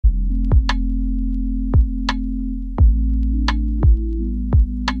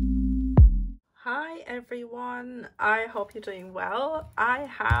everyone. I hope you're doing well. I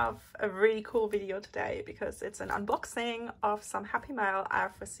have a really cool video today because it's an unboxing of some Happy Mail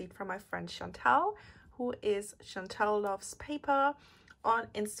I've received from my friend Chantal, who is Chantal Loves Paper on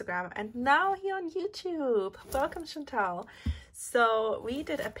Instagram and now here on YouTube. Welcome, Chantal. So we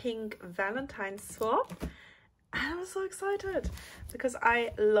did a pink Valentine swap and I was so excited because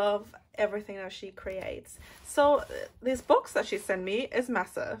I love everything that she creates. So this box that she sent me is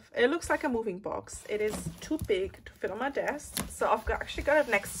massive. It looks like a moving box. It is too big to fit on my desk, so I've actually got it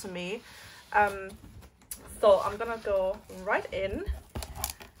next to me. So I'm gonna go right in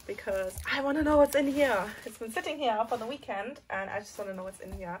because I want to know what's in here. It's been sitting here for the weekend and I just want to know what's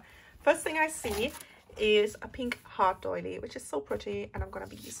in here. First thing I see is a pink heart doily, which is so pretty, and I'm gonna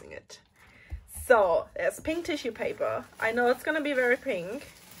be using it. So there's pink tissue paper. I know it's gonna be very pink.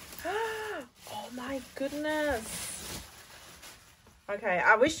 Oh my goodness. Okay,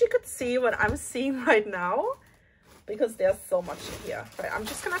 I wish you could see what I'm seeing right now because there's so much in here. Right, I'm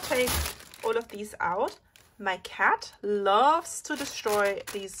just gonna take all of these out. My cat loves to destroy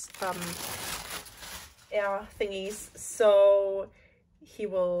these air thingies, so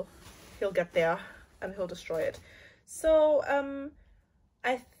he'll get there and he'll destroy it. So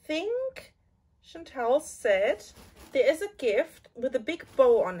I think Chantal said there is a gift with a big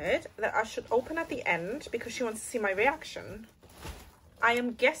bow on it that I should open at the end because she wants to see my reaction. I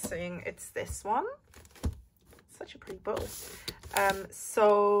am guessing it's this one. It's such a pretty bow.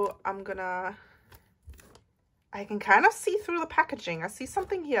 So I can kind of see through the packaging. I see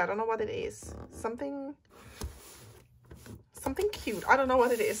something here. I don't know what it is. Something cute. I don't know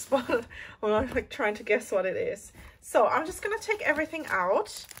what it is, but I'm like trying to guess what it is. So I'm just gonna take everything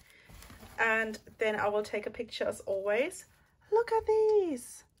out and then I will take a picture as always. Look at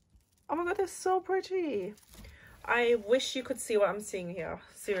these. Oh my god, they're so pretty. I wish you could see what I'm seeing here.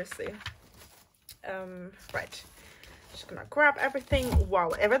 Seriously. Right. Just gonna grab everything. Wow,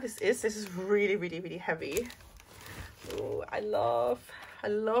 whatever this is really, really, really heavy. Oh, I love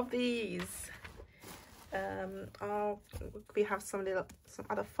these. Oh, we have some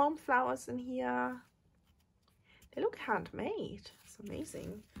other foam flowers in here. They look handmade. It's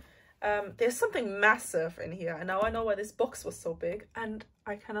amazing. There's something massive in here, and now I know why this box was so big, and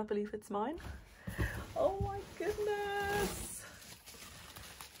I cannot believe it's mine. Oh my goodness.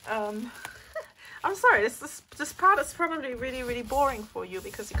 I'm sorry, this part is probably really, really boring for you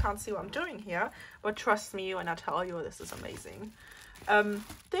because you can't see what I'm doing here, but trust me when I tell you this is amazing.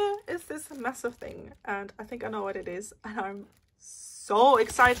 There is this massive thing, and I think I know what it is, and I'm so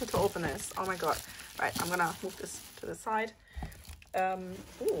excited to open this. Oh my god. Right, I'm gonna move this to the side.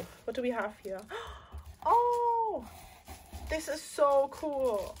 Ooh, what do we have here? Oh, this is so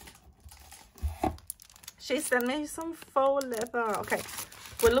cool. She sent me some faux leather. Okay,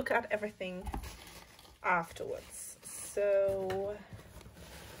 we'll look at everything afterwards. So, oh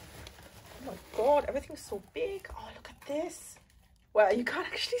my god, everything's so big. Oh, look at this. Well, you can't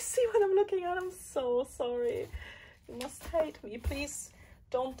actually see what I'm looking at. I'm so sorry. You must hate me. Please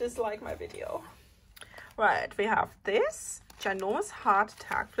don't dislike my video. Right, we have this ginormous heart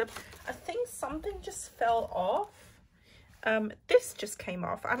tag flip. I think something just fell off. This just came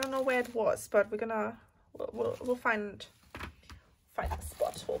off. I don't know where it was, but we'll find a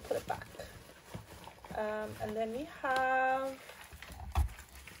spot. We'll put it back. And then we have,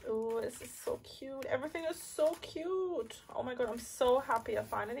 oh, this is so cute. Everything is so cute. Oh my god, I'm so happy I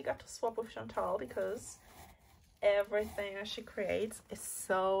finally got to swap with Chantal because everything that she creates is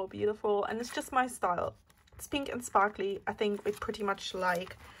so beautiful and it's just my style. It's pink and sparkly. I think we pretty much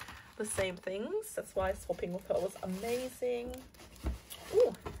like the same things. That's why swapping with her was amazing.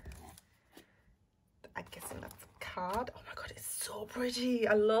 Ooh, I'm guessing that's a card. Oh my god, it's so pretty.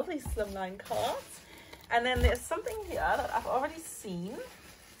 I love these slimline cards. And then there's something here that I've already seen.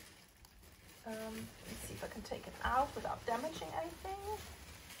 Let's see if I can take it out without damaging anything.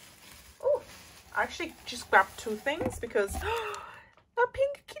 Oh, I actually just grabbed two things because a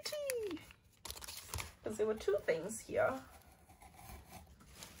pink kitty. Because there were two things here.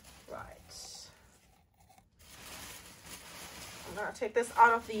 Right. I'm gonna take this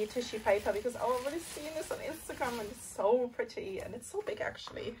out of the tissue paper because I've already seen this on Instagram and it's so pretty and it's so big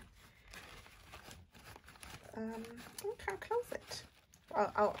actually. Okay, close it.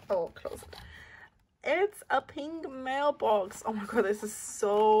 I'll close it. It's a pink mailbox. Oh my god, this is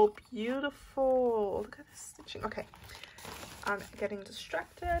so beautiful. Look at this stitching. Okay, I'm getting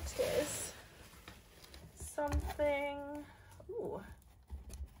distracted. There's something. Ooh,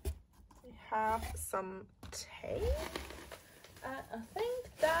 we have some tape. I think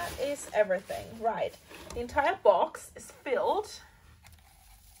that is everything. Right, the entire box is filled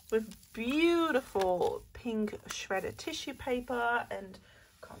with beautiful pink shredded tissue paper and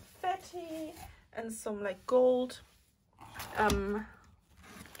confetti and some like gold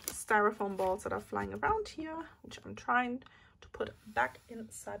styrofoam balls that are flying around here, which I'm trying to put back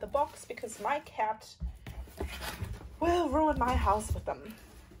inside the box because my cat will ruin my house with them.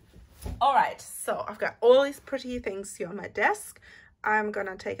 All right, so I've got all these pretty things here on my desk. I'm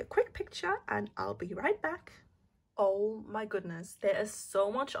gonna take a quick picture and I'll be right back. Oh my goodness, there is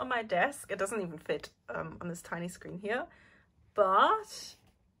so much on my desk. It doesn't even fit on this tiny screen here, but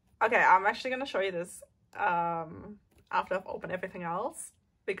okay, I'm actually gonna show you this after I've opened everything else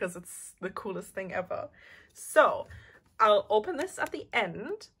because it's the coolest thing ever. So I'll open this at the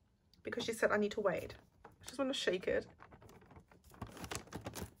end because she said I need to wait. I just want to shake it.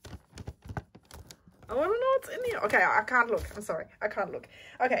 I want to know what's in here. Okay, I can't look. I'm sorry. I can't look.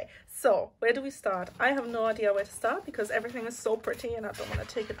 Okay, so where do we start? I have no idea where to start because everything is so pretty and I don't want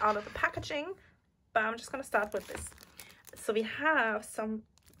to take it out of the packaging. But I'm just going to start with this. So we have some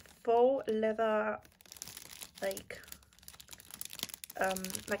faux leather like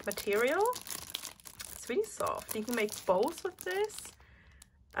material. It's really soft. You can make bows with this.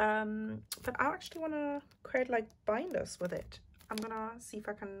 But I actually want to create like binders with it. I'm gonna see if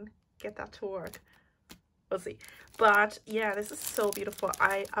I can get that to work. We'll see. But yeah, this is so beautiful.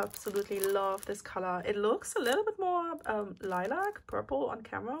 I absolutely love this color. It looks a little bit more lilac purple on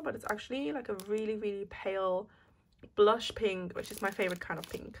camera, but it's actually like a really, really pale blush pink, which is my favorite kind of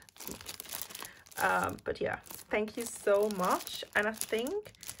pink. But yeah, thank you so much. And I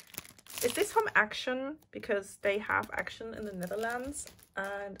think, is this from Action? Because they have Action in the Netherlands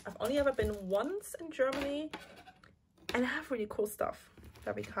and I've only ever been once in Germany and I have really cool stuff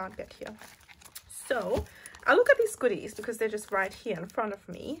that we can't get here. So I'll look at these goodies because they're just right here in front of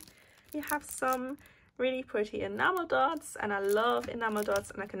me. We have some really pretty enamel dots and I love enamel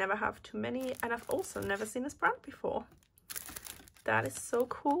dots and I can never have too many, and I've also never seen this brand before. That is so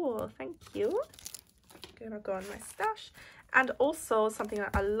cool. Thank you. Gonna go in my stash. And also something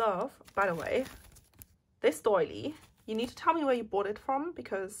that I love, by the way, this doily. You need to tell me where you bought it from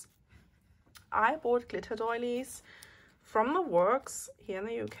because I bought glitter doilies from the works here in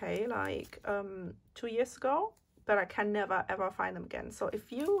the UK like 2 years ago, but I can never ever find them again. So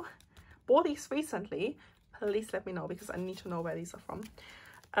if you bought these recently, please let me know because I need to know where these are from.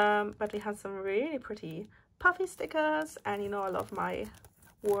 But we have some really pretty puffy stickers, and you know I love my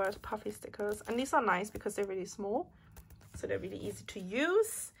word puffy stickers, and these are nice because they're really small, so they're really easy to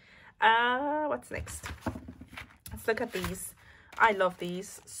use. What's next? Let's look at these. I love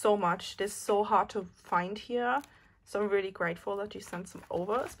these so much. They're so hard to find here, so I'm really grateful that you sent some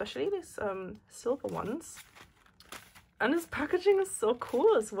over, especially these silver ones. And this packaging is so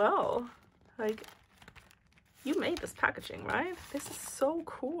cool as well. Like, you made this packaging, right? This is so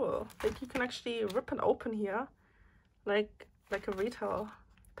cool. Like, you can actually rip and open here like a retail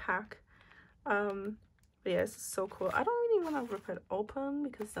pack. But yeah, this is so cool. I don't really want to rip it open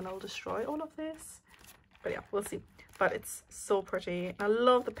because then I'll destroy all of this. But yeah, we'll see. But it's so pretty. I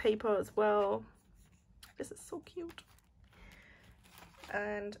love the paper as well. This is so cute.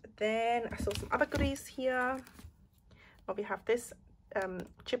 And then I saw some other goodies here. Well, we have this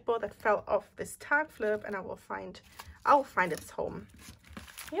chipboard that fell off this tag flip, and I will find its home.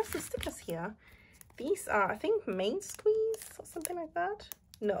 We have some stickers here. These are, I think, main squeeze or something like that.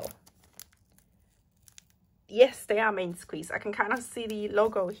 No. Yes, they are main squeeze. I can kind of see the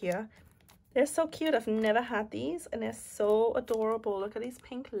logo here. They're so cute. I've never had these and they're so adorable. Look at these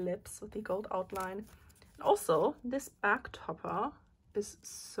pink lips with the gold outline. And also, this back topper is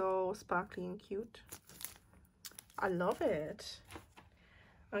so sparkly and cute. I love it.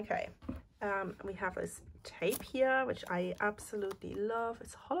 Okay, we have this tape here, which I absolutely love.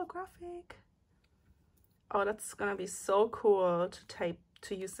 It's holographic. Oh, that's gonna be so cool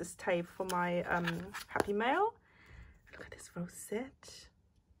to use this tape for my Happy Mail. Look at this rosette.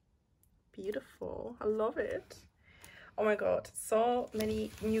 Beautiful. I love it. Oh my god, so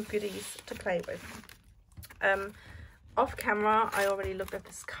many new goodies to play with. Off camera, I already looked at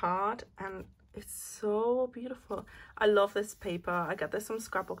this card and it's so beautiful. I love this paper. I got this from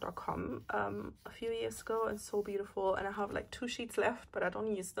scrapbook.com a few years ago. It's so beautiful, and I have like 2 sheets left, but I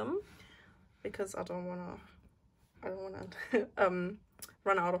don't use them because I don't wanna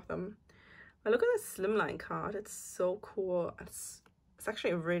run out of them. But look at this slimline card. It's so cool. It's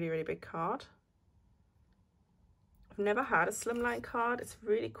actually a really, really big card. I've never had a slimline card. It's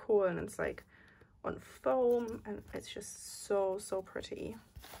really cool, and it's like on foam, and it's just so pretty.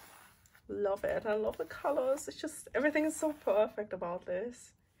 Love it. I love the colors. It's just, everything is so perfect about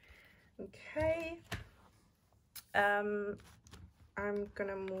this. Okay. I'm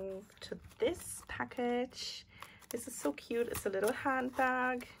gonna move to this package. This is so cute. It's a little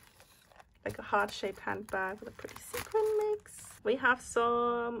handbag, like a heart-shaped handbag with a pretty sequin mix. We have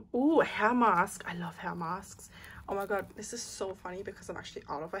some, ooh, a hair mask. I love hair masks. Oh my god, this is so funny because I'm actually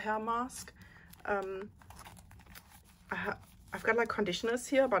out of a hair mask. I've got like conditioners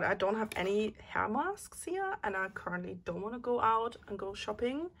here, but I don't have any hair masks here, and I currently don't want to go out and go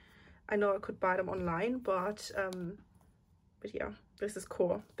shopping. I know I could buy them online, but yeah, this is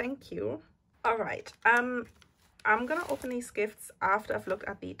cool. Thank you. All right, I'm gonna open these gifts after I've looked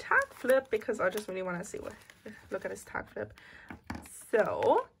at the tag flip, because I just really want to see what, look at this tag flip.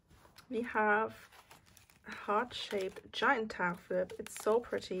 So we have a heart-shaped giant tag flip. It's so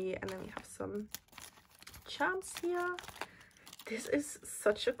pretty, and then we have some charms here. This is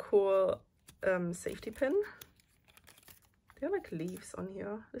such a cool safety pin. There are like leaves on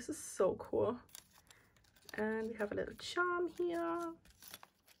here. This is so cool. And we have a little charm here,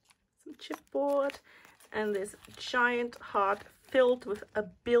 some chipboard, and this giant heart filled with a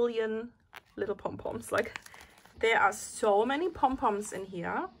billion little pom-poms. Like, there are so many pom-poms in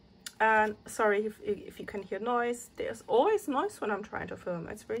here. And sorry if you can hear noise. There's always noise when I'm trying to film.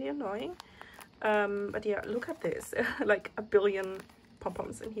 It's really annoying. But yeah, look at this. Like a billion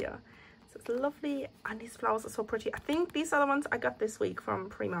pom-poms in here. So it's lovely, and these flowers are so pretty. I think these are the ones I got this week from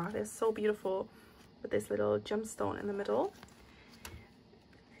Prima. They're so beautiful with this little gemstone in the middle.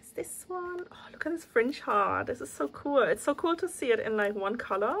 There's this one. Oh, look at this fringe heart. This is so cool. It's so cool to see it in like one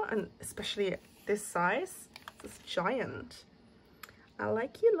color, and especially this size. This is giant. I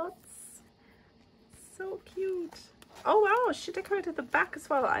like you lots. So cute. Oh wow, she decorated the back as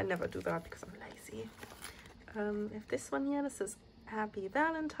well. I never do that because I'm lazy. We have this one here. This says Happy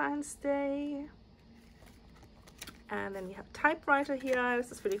Valentine's Day. And then we have a typewriter here.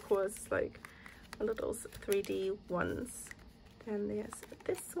 This is really cool. It's like one of those 3D ones. Then there's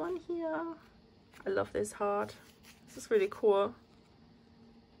this one here. I love this heart. This is really cool.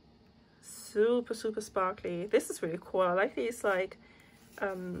 Super, super sparkly. This is really cool. I like these like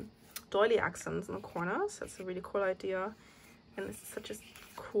doily accents in the corners. That's a really cool idea. And it's such a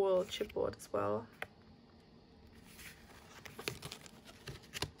cool chipboard as well.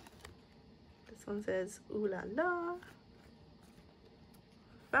 This one says ooh la la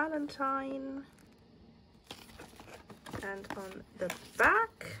Valentine, and on the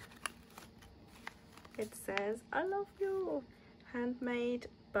back it says I love you, handmade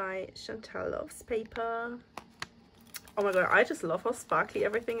by Chantal Loves Paper. Oh my god, I just love how sparkly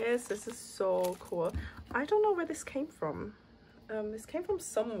everything is. This is so cool. I don't know where this came from. This came from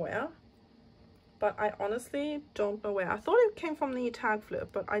somewhere, but I honestly don't know where. I thought it came from the tag flip,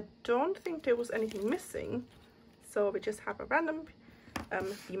 but I don't think there was anything missing. So we just have a random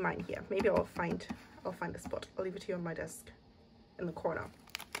be mine here. Maybe I'll find a spot. I'll leave it here on my desk in the corner.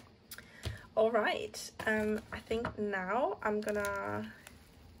 All right, I think now I'm gonna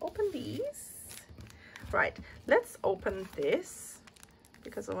open these. Right, let's open this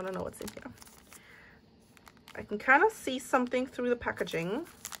because I want to know what's in here. I can kind of see something through the packaging.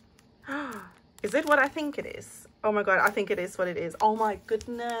 Is it what I think it is? Oh my god, I think it is what it is. Oh my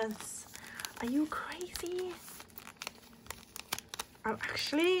goodness, are you crazy? I'm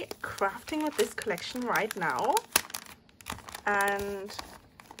actually crafting with this collection right now, and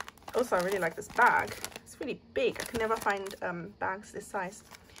also I really like this bag. It's really big. I can never find bags this size.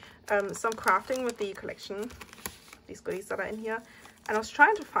 So I'm crafting with the collection, these goodies that are in here, and I was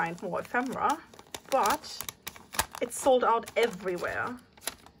trying to find more ephemera, but it's sold out everywhere.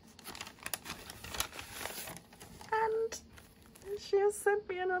 And she has sent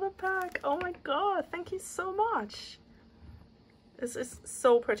me another pack. Oh my god, thank you so much. This is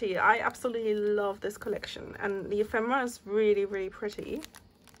so pretty. I absolutely love this collection, and the ephemera is really, really pretty.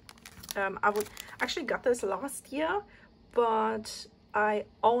 I actually got this last year, but I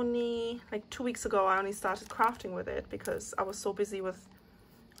only, like 2 weeks ago, I only started crafting with it because I was so busy with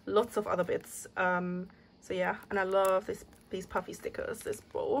lots of other bits. So yeah, and I love these puffy stickers, this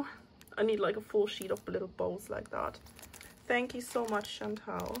bow. I need like a full sheet of little bows like that. Thank you so much,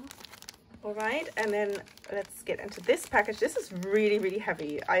 Chantal. All right, and then let's get into this package. This is really, really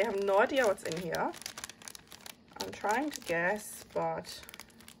heavy. I have no idea what's in here. I'm trying to guess, but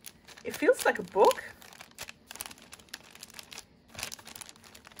it feels like a book.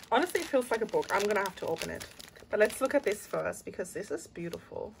 Honestly, it feels like a book. I'm gonna have to open it. But let's look at this first because this is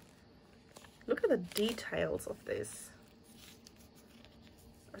beautiful. Look at the details of this.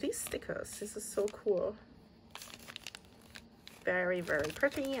 Are these stickers? This is so cool. Very, very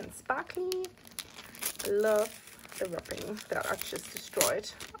pretty and sparkly. I love the wrapping that I just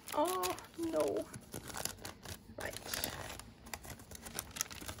destroyed. Oh, no. Right.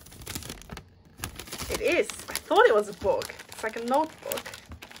 it is. I thought it was a book. It's like a notebook.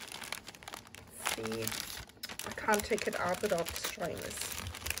 Let's see. I can't take it out without destroying this.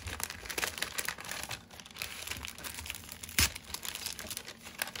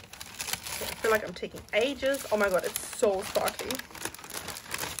 I feel like I'm taking ages. Oh my god, it's so sparkly.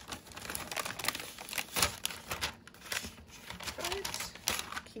 Right.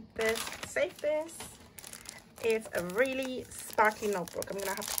 Keep this, save this. It's a really sparkly notebook. I'm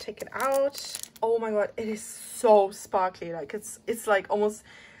gonna have to take it out. Oh my god, it is so sparkly. Like it's like almost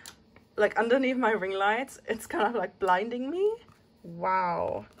like underneath my ring lights. It's kind of like blinding me.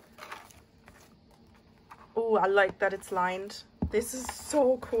 Wow. Oh, I like that it's lined. This is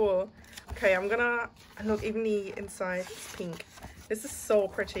so cool. Okay, I'm gonna look, even the inside is pink. This is so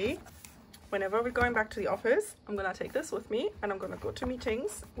pretty. Whenever we're going back to the office, I'm gonna take this with me and I'm gonna go to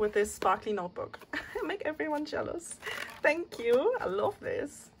meetings with this sparkly notebook. Make everyone jealous. Thank you. I love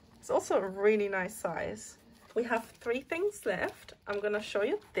this. It's also a really nice size. We have 3 things left. I'm gonna show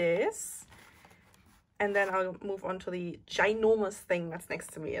you this and then I'll move on to the ginormous thing that's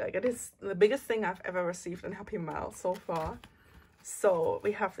next to me. Like, it is the biggest thing I've ever received in Happy Mail so far. So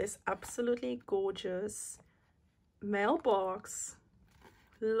we have this absolutely gorgeous mailbox.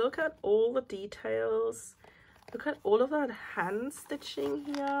 Look at all the details. Look at all of that hand stitching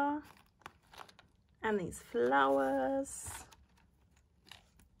here. And these flowers.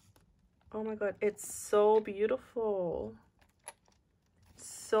 Oh my god, it's so beautiful.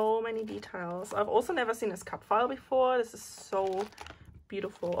 So many details. I've also never seen this cut file before. This is so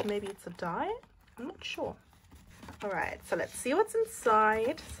beautiful. Or maybe it's a die? I'm not sure. Alright, so let's see what's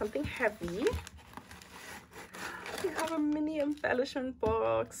inside. Something heavy. We have a mini embellishment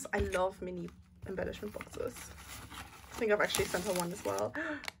box. I love mini embellishment boxes. I think I've actually sent her one as well.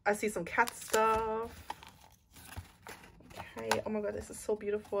 I see some cat stuff. Okay, oh my god, this is so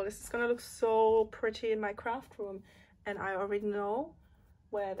beautiful. This is gonna look so pretty in my craft room. And I already know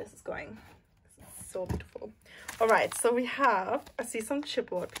where this is going. This is so beautiful. All right, so we have, I see some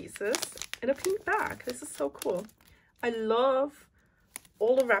chipboard pieces in a pink bag. This is so cool. I love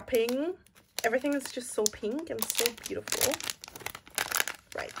all the wrapping. Everything is just so pink and so beautiful.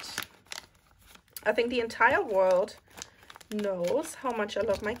 Right. I think the entire world knows how much I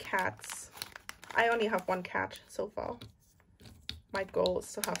love my cats. I only have 1 cat so far. My goal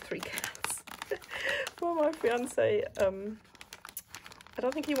is to have 3 cats. For my fiance, I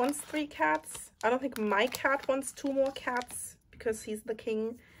don't think he wants 3 cats. I don't think my cat wants 2 more cats because he's the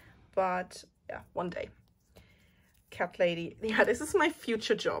king. But yeah, one day. Cat lady. Yeah, this is my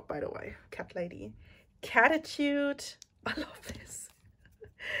future job, by the way. Cat lady. Catitude. I love this.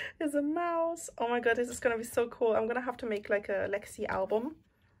 There's a mouse. Oh my god, this is gonna be so cool. I'm gonna have to make like a Lexi album.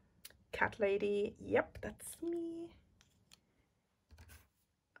 Cat lady. Yep, that's me.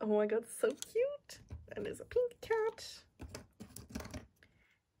 Oh my god, so cute. And there's a pink cat.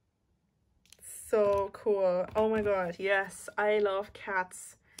 So cool. Oh my god, yes, I love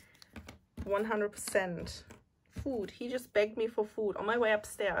cats. 100%. Food. He just begged me for food. On my way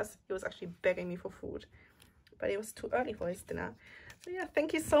upstairs, he was actually begging me for food. But it was too early for his dinner. So yeah,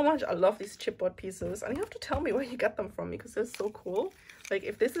 thank you so much. I love these chipboard pieces. And you have to tell me where you get them from because they're so cool. Like,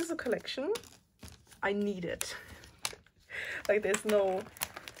 if this is a collection, I need it. Like, there's no...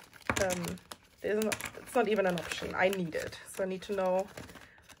 it's not even an option. I need it. So I need to know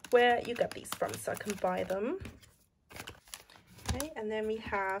where you get these from so I can buy them. Okay, and then we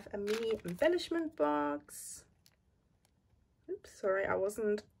have a mini embellishment box. Oops, sorry, I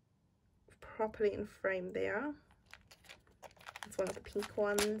wasn't properly in frame there. It's one of the pink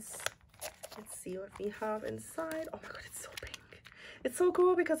ones. Let's see what we have inside. Oh my god, it's so pink. It's so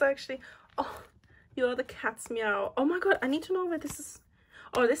cool because I actually... Oh, you're the cat's meow. Oh my god, I need to know where this is.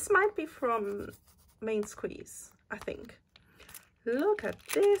 Oh, this might be from Main Squeeze, I think. Look at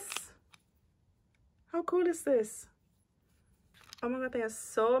this. How cool is this? Oh my god, there are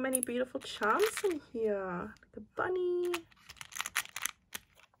so many beautiful charms in here. Like a bunny.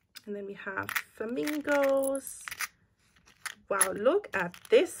 And then we have flamingos. Wow, look at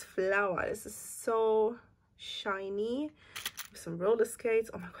this flower. This is so shiny. With some roller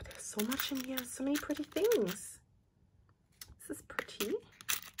skates. Oh my god, there's so much in here. So many pretty things. This is pretty.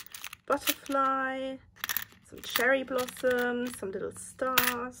 Butterfly. Some cherry blossoms. Some little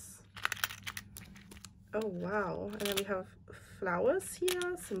stars. Oh wow. And then we have flowers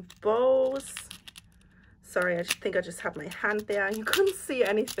here. Some bows. Sorry, I think I just had my hand there and you couldn't see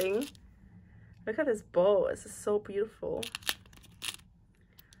anything. Look at this bow. This is so beautiful.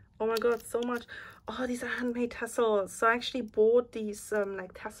 Oh my god, so much. Oh, these are handmade tassels. So I actually bought these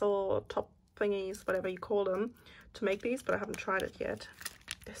like tassel top thingies, whatever you call them, to make these, but I haven't tried it yet.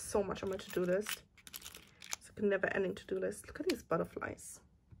 There's so much on my to-do list. a never-ending to-do list. Look at these butterflies.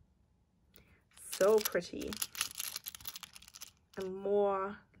 So pretty. And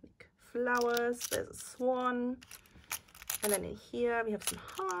more like flowers. There's a swan. And then in here we have some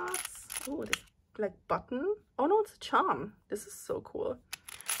hearts. Oh, this like button. Oh no, it's a charm. This is so cool.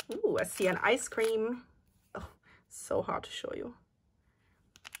 Oh, I see an ice cream. Oh, so hard to show you.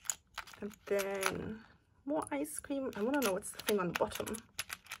 And then more ice cream. I want to know what's the thing on the bottom.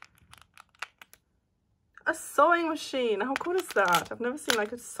 A sewing machine. How cool is that? I've never seen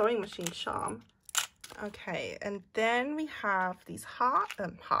like a sewing machine charm. Okay, and then we have these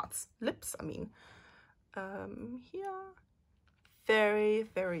hearts, lips, I mean. Here. Very,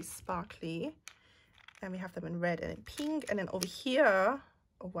 very sparkly. And we have them in red and in pink. And then over here,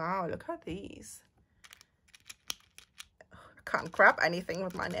 oh, wow, look at these. I can't grab anything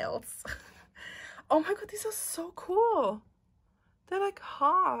with my nails. Oh my god, these are so cool. They're like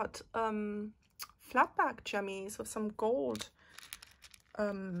hard flatback jammies with some gold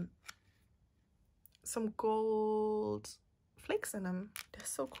flakes in them. They're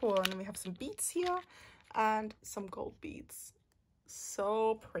so cool. And then we have some beads here and some gold beads.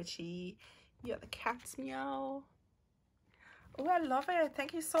 So pretty. Yeah, the cat's meow. Oh, I love it.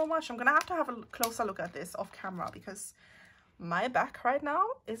 Thank you so much. I'm gonna have a closer look at this off camera because my back right now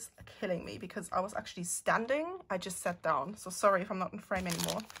is killing me because I was actually standing. I just sat down, so sorry if I'm not in frame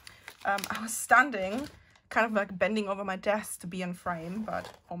anymore. I was standing, kind of like bending over my desk to be in frame, but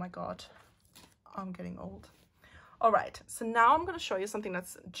oh my god, I'm getting old. All right, so now I'm gonna show you something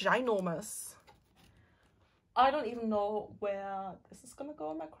that's ginormous. I don't even know where this is gonna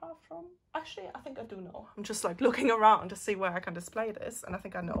go in my craft room. Actually, I think I do know. I'm just like looking around to see where I can display this, and I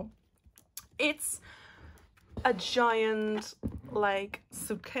think I know. It's a giant like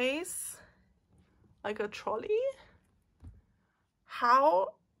suitcase, like a trolley.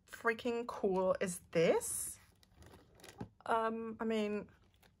 How freaking cool is this? I mean,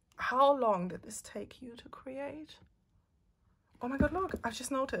 how long did this take you to create? Oh my god, look, I've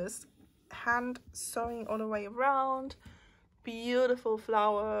just noticed hand sewing all the way around, beautiful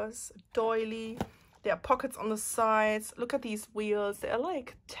flowers, doily. There are pockets on the sides. Look at these wheels. There are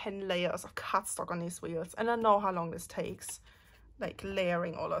like 10 layers of cardstock on these wheels, and I know how long this takes, like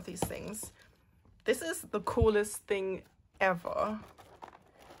layering all of these things. This is the coolest thing ever.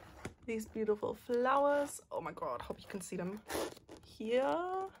 These beautiful flowers. Oh my god, hope you can see them here.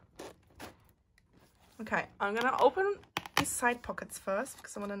 Okay, I'm gonna open these side pockets first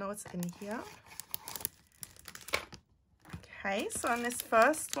because I want to know what's in here. Okay, so on this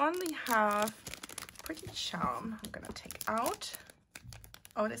first one we have pretty charm. I'm gonna take out.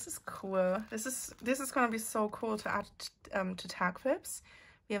 Oh, this is cool. This is gonna be so cool to add to tag clips.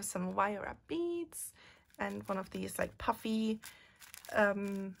 We have some wire wrap beads and one of these like puffy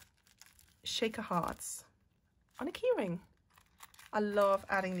shaker hearts on a keyring. I love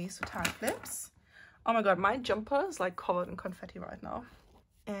adding these to tag clips. Oh my god, my jumper is like covered in confetti right now.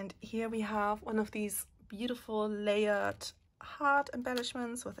 And here we have one of these beautiful layered heart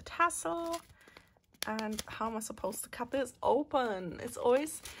embellishments with a tassel. And how am I supposed to cut this open? It's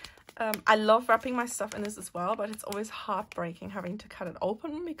always I love wrapping my stuff in this as well, but it's always heartbreaking having to cut it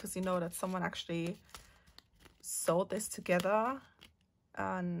open because you know that someone actually sewed this together,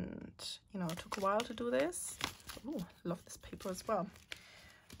 and you know, it took a while to do this. Ooh, love this paper as well.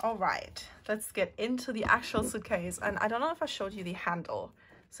 All right, let's get into the actual suitcase. And I don't know if I showed you the handle.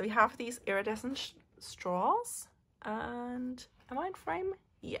 So we have these iridescent straws, and am I in frame?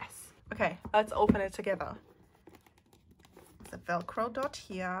 Yes. Okay, let's open it together. The Velcro dot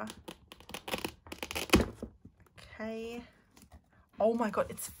here. Okay. Oh my god,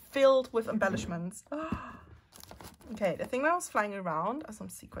 it's filled with embellishments. Okay, the thing that was flying around are some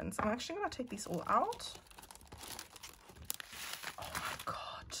sequins. I'm actually gonna take these all out. Oh my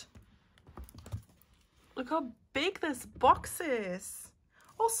god. Look how big this box is.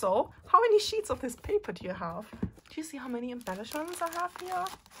 Also, how many sheets of this paper do you have? Do you see how many embellishments I have here?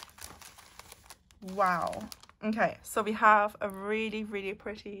 Wow. Okay, so we have a really, really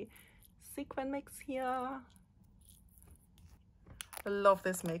pretty sequin mix here. I love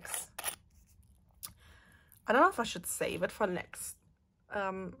this mix. I don't know if I should save it for next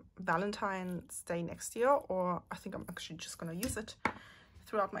Valentine's Day next year, or I think I'm actually just gonna use it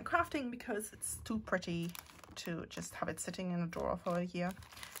throughout my crafting because it's too pretty to just have it sitting in a drawer for a year.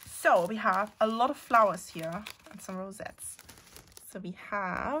 So we have a lot of flowers here and some rosettes. So we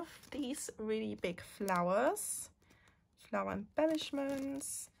have these really big flowers, flower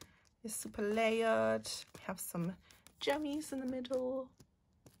embellishments. They're super layered. We have some jammies in the middle.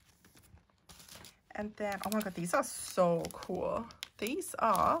 And then, oh my god, these are so cool. These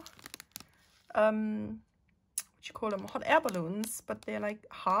are you call them, hot air balloons, but they're like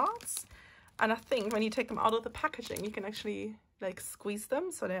hearts. And I think when you take them out of the packaging, you can actually like squeeze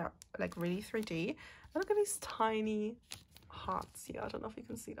them, so they're like really 3D. And look at these tiny hearts here. I don't know if you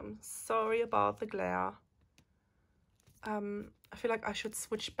can see them. Sorry about the glare. I feel like I should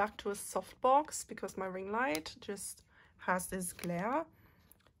switch back to a softbox because my ring light just has this glare,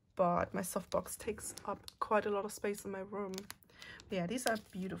 but my softbox takes up quite a lot of space in my room. But yeah, these are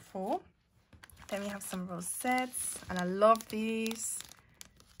beautiful. Then we have some rosettes, and I love these.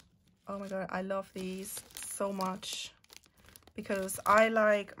 Oh my god, I love these so much because I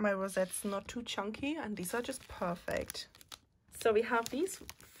like my rosettes not too chunky, and these are just perfect. So we have these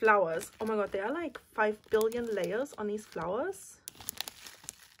flowers. Oh my god, there are like 5 billion layers on these flowers.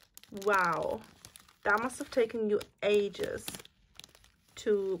 Wow, that must have taken you ages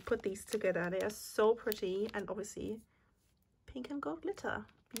to put these together. They are so pretty, and obviously pink and gold glitter.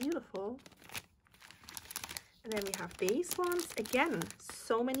 Beautiful. And then we have these ones. Again,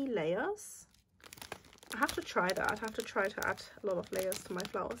 so many layers. I have to try that. I have to try to add a lot of layers to my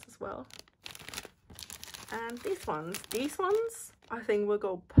flowers as well. And these ones I think will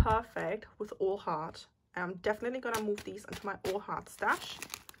go perfect with all heart. I'm definitely gonna move these into my all heart stash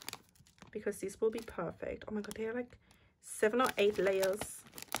because these will be perfect. Oh my god, they are like 7 or 8 layers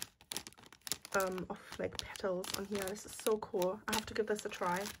of like petals on here. This is so cool. I have to give this a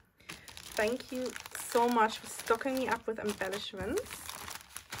try. Thank you so much for stocking me up with embellishments.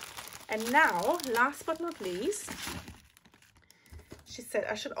 And now, last but not least, she said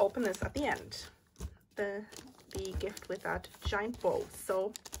I should open this at the end. The gift with that giant bow.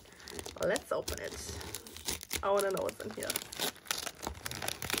 So let's open it. I want to know what's in here.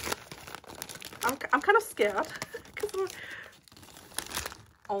 I'm kind of scared because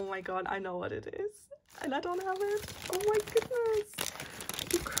oh my god, I know what it is and I don't have it. Oh my goodness, are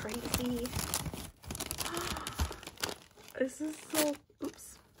you crazy? This is so,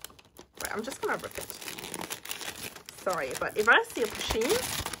 oops. Right, I'm just gonna rip it. Sorry, but if I see a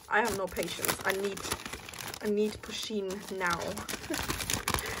pusheen, I have no patience. I need pusheen now.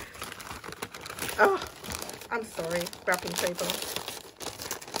 Oh, I'm sorry, wrapping paper.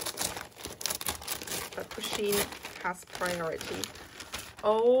 But pusheen has priority.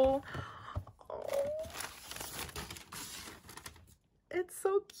 Oh, it's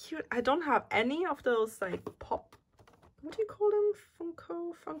so cute. I don't have any of those like pop, what do you call them?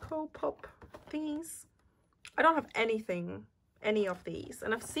 Funko Pop thingies. I don't have any of these,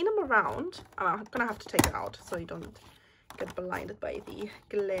 and I've seen them around. I'm gonna have to take it out so you don't get blinded by the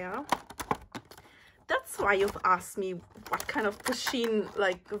glare. That's why you've asked me what kind of pusheen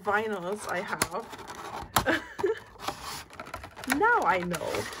like vinyls I have. Now I know.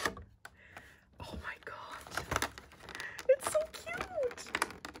 Oh my god, it's so cute.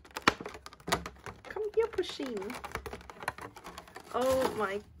 Come here, pusheen. Oh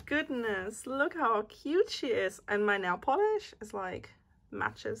my goodness, look how cute she is. And my nail polish is like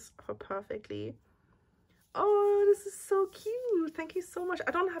matches her perfectly. Oh, this is so cute. Thank you so much.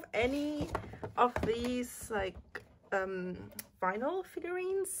 I don't have any of these like vinyl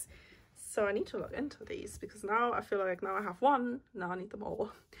figurines, so I need to look into these because now I feel like now I have one, now I need them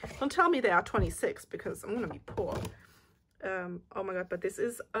all. Don't tell me they are 26 because I'm gonna be poor. Oh my god, but this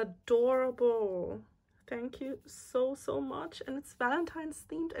is adorable. Thank you so much. And it's Valentine's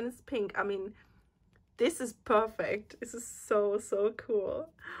themed and it's pink. I mean, this is perfect. This is so cool.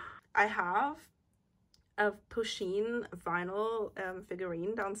 I have a pusheen vinyl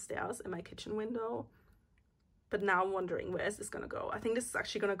figurine downstairs in my kitchen window, but now I'm wondering, where is this gonna go? I think this is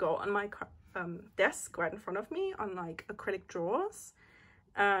actually gonna go on my desk right in front of me on like acrylic drawers.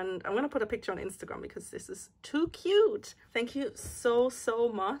 And I'm gonna put a picture on Instagram because this is too cute. Thank you so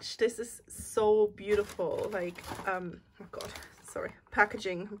much. This is so beautiful. Like oh god, sorry,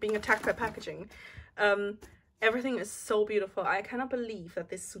 packaging, I'm being attacked by packaging. Everything is so beautiful. I cannot believe that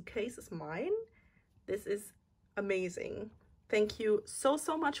this suitcase is mine. This is amazing. Thank you so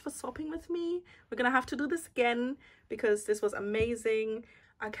much for swapping with me. We're gonna have to do this again because this was amazing.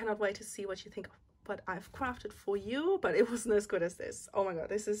 I cannot wait to see what you think of what I've crafted for you, but it wasn't as good as this. Oh my god,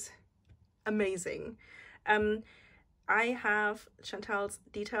 this is amazing. I have Chantal's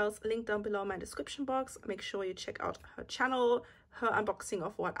details linked down below in my description box. Make sure you check out her channel, her unboxing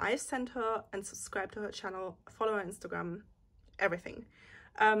of what I sent her, and subscribe to her channel, follow her Instagram, everything.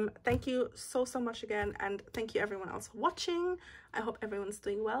 Thank you so much again, and thank you everyone else for watching. I hope everyone's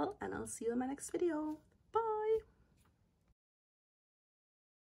doing well, and I'll see you in my next video.